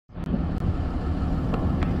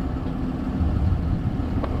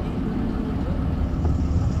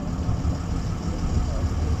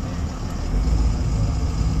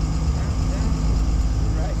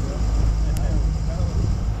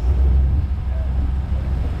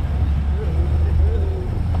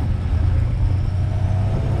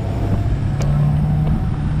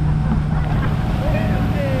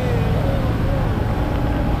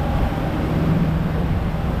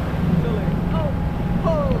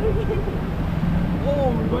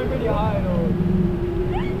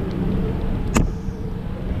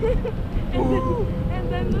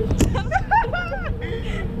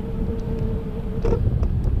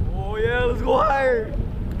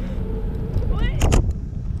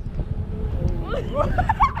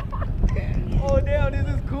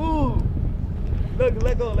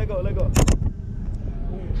let go, let go, let go.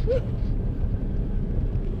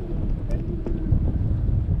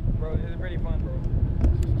 Bro, this is pretty fun, bro.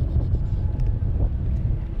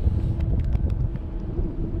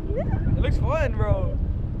 It looks fun, bro.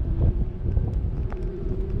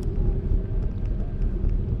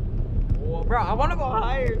 Whoa, bro, I want to go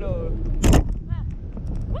higher, though.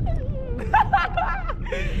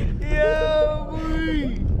 Yo,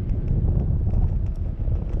 boy.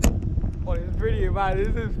 Oh, this is pretty, man.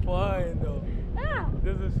 This is fun, though. Ah.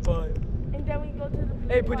 This is fun. And then we go to the...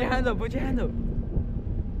 Hey, put your hands up, put your hands up.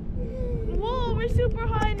 Whoa, we're super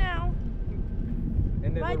high now.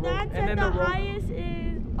 And then My dad said the highest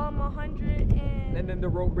is 100 and then the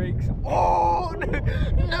rope breaks. Oh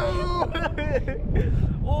no!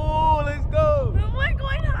 Oh, let's go! We're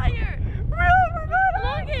going higher. We're going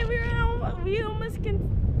higher. Okay, we almost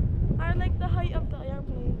are like the height of the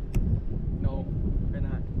airplane. No, we're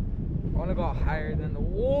not. I want to go higher than the.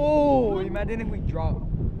 Whoa! Imagine if we drop.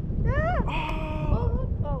 Ah. Oh,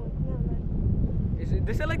 never mind.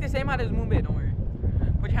 This is like the same height as Moonbay. Don't worry.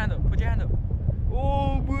 Put your hand up. Put your hand up.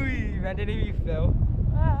 Oh boy! Imagine if you fell.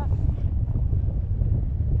 Ah.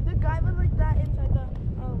 The guy was like that inside the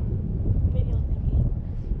video thingy.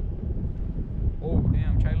 Oh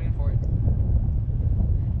damn! Try lean for it.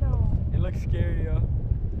 No. It looks scary, yo.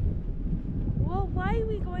 Well, why are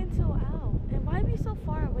we going so out? And why are we so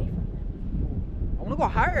far away from them? I want to go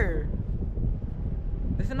higher.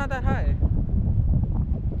 This is not that high.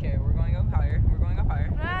 Okay, we're going up higher. We're going up higher.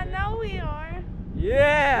 Now we are.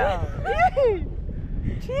 Yeah.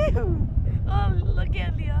 Oh, look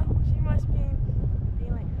at Leah. She must be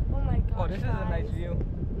like, oh my god. Oh, this is a nice view.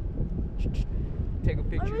 Take a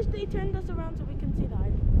picture. I wish they turned us around so we can see the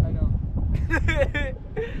island. I know.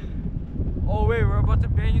 Oh wait, we're about to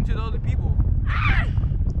bang into the other people. Ah!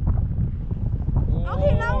 Oh.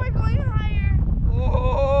 Okay, now we're going higher.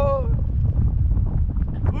 Oh.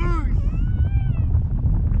 Boost.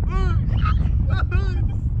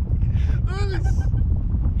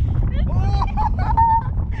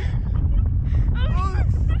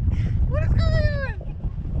 What is going on?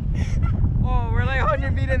 Oh, we're like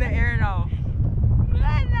 100 feet in the air now.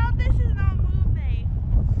 Now this is not moving.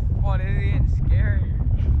 Oh, this is getting scary.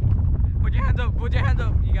 Put your hands up. Put your hands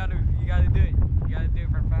up. You gotta do it. You gotta do it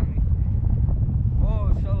for family.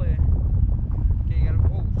 Oh, Sully. Okay, you gotta.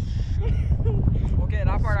 Oh, shoot. Okay,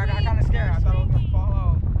 that part I got kind of scared. I thought I was gonna fall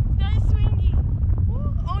out. Start swinging.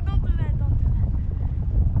 Oh, don't do that. Don't do that.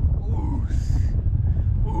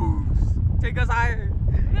 Ooh. Ooh. Take us higher.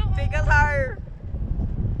 No. Take us higher.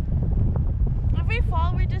 If we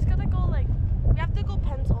fall, we're just gonna go like, we have to go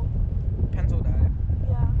pencil. Pencil dive.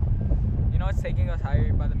 Yeah. You know it's taking us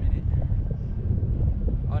higher by the minute.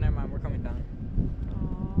 Oh, never mind. We're coming down.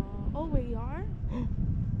 Oh, we are?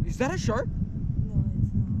 Is that a shark? No,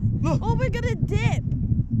 it's not. Look. Oh, we're gonna dip.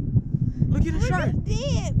 Look at the shark. We're gonna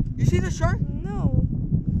dip. You see the shark? No.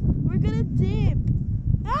 We're gonna dip.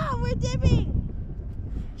 Ah, we're dipping.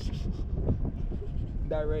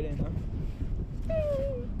 Dive right in, huh?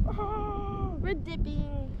 We're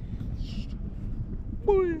dipping.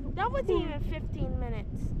 That wasn't even 15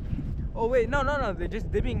 minutes. Oh wait, no. They're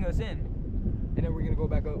just dipping us in, and then we're gonna go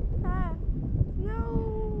back up. Ah,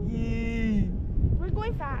 no. Yee. We're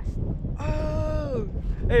going fast. Oh.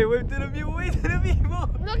 Hey, wave to the people. Wave to the people.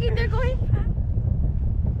 Look, they're going fast.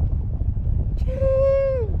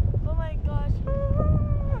 Oh my gosh.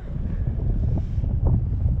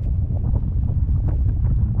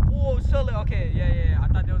 Oh, Sully. Okay, yeah. I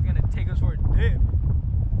thought they was gonna take us for a dip.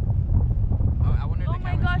 Oh, I wonder if Oh the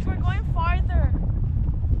my camera gosh, can we're see us. going farther.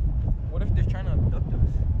 What if they're trying to abduct us?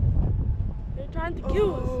 They're trying to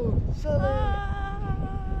kill us. Oh, Sully.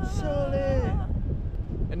 Ah. Sully.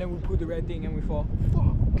 And then we pull the red thing and we fall.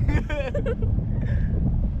 Fuck.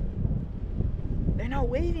 They're not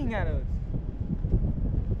waving at us.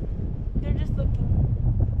 They're just looking.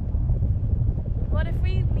 What if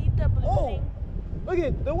we meet the blue thing? Look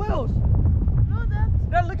at the whales. No,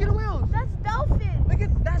 Look at the whales. that's dolphin. Look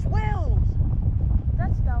at that's whales.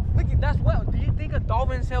 That's dolphin. Look at that's whales. Do you think a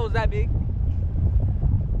dolphin's tail is that big?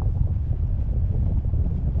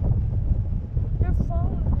 They're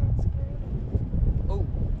falling. They're scary. Oh.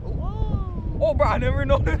 Whoa. Oh, bro, I never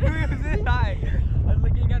noticed it was this high. I was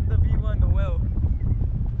looking at the people and the whale.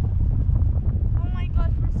 Oh my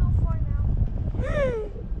gosh, we're so far now.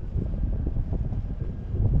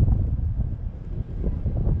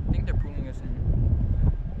 I think they're pulling us in.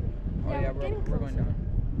 Oh yeah, bro, we're going down.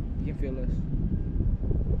 You can feel us.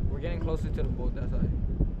 We're getting closer to the boat, that's why.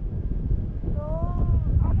 No,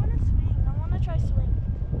 I want to swing. I want to try swing.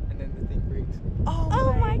 And then the thing breaks.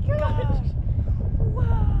 Oh my gosh.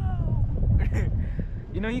 Wow.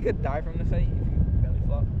 You know you could die from the height if you belly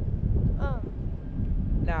flop.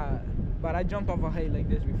 Nah, but I jumped off a height like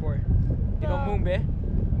this before. You know Moon Bay?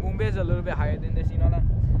 Moon Bay is a little bit higher than this, you know that?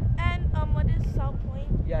 And what is South Point?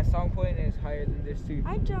 Yeah, South Point is higher than this too.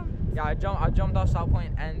 I jumped. Yeah, I jumped off South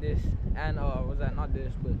Point and this. And was that not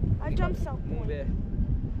this, but I jumped South Moon Point. Bay.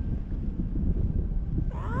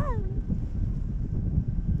 Ah.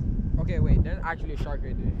 Okay, wait, there's actually a shark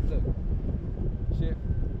right there. Look. Shit.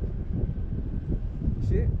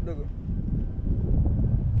 Shit, look.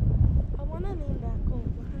 I wanna name that goal.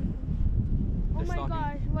 Oh They're my stalking.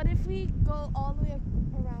 gosh, what if we go all the way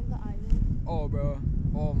around the island? Oh, bro.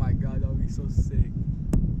 Oh my god, that would be so sick.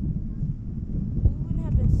 We wouldn't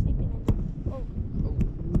have been sleeping in there. Oh.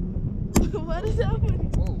 What is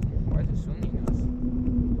happening? Whoa, why is it swinging us?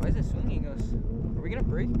 Why is it swinging us? Are we gonna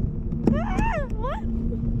break? Ah, what?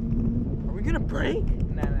 Are we gonna break?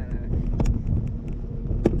 Nah.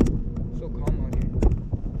 So calm out here.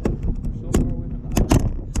 So far away from the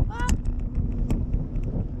island. Ah.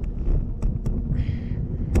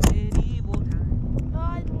 Medieval time.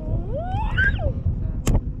 I don't.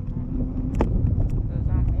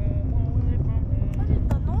 What is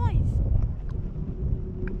the noise?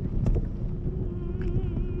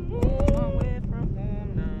 Away from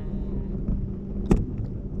home now.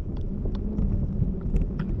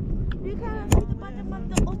 We gotta see the bottom of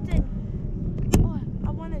the ocean. Oh,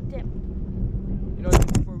 I wanna dip. You know,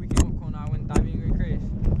 before we came up Kona, I went diving with Chris.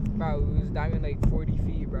 Bro, it was diving like 40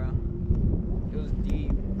 feet, bro. It was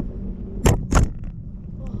deep.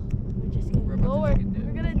 Oh, we're just getting We're about to lower. take a dip.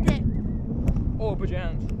 We're gonna dip. Oh, put your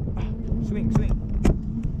hands. Swing.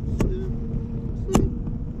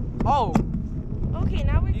 Oh, Okay,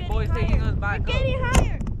 now we're these getting boys higher. taking us back we're up. getting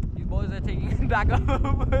higher. These boys are taking it back up. We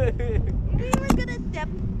were gonna dip.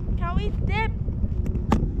 Can we dip?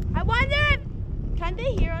 I wonder, can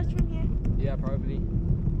they hear us from here? Yeah, probably.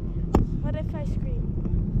 What if I scream?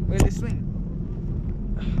 Wait, let's swing.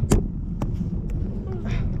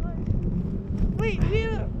 Wait,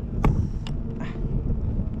 Huh?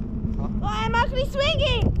 oh, I'm actually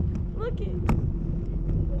swinging. Look it.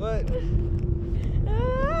 What?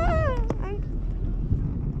 I'm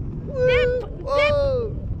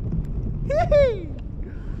Whoa.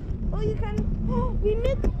 Oh, you can. Oh,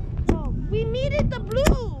 we needed the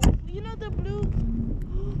blue. You know the blue.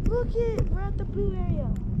 Look it. We're at the blue area.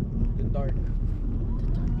 The dark.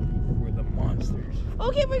 Where the monsters.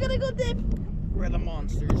 Okay, we're gonna go dip. Where the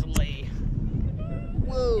monsters lay.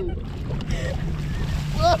 Whoa.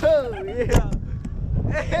 Whoa. Yeah.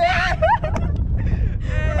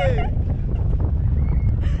 Hey.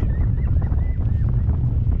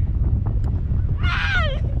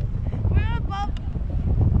 Ah! We're above,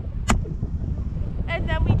 and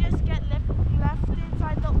then we just get left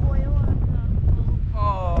inside the oil on the boat.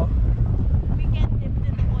 Oh. We get dipped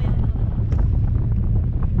in the oil.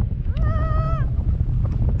 Ah!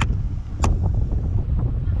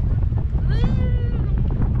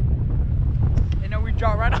 And then we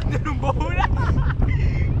drop right onto the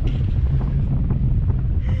boat.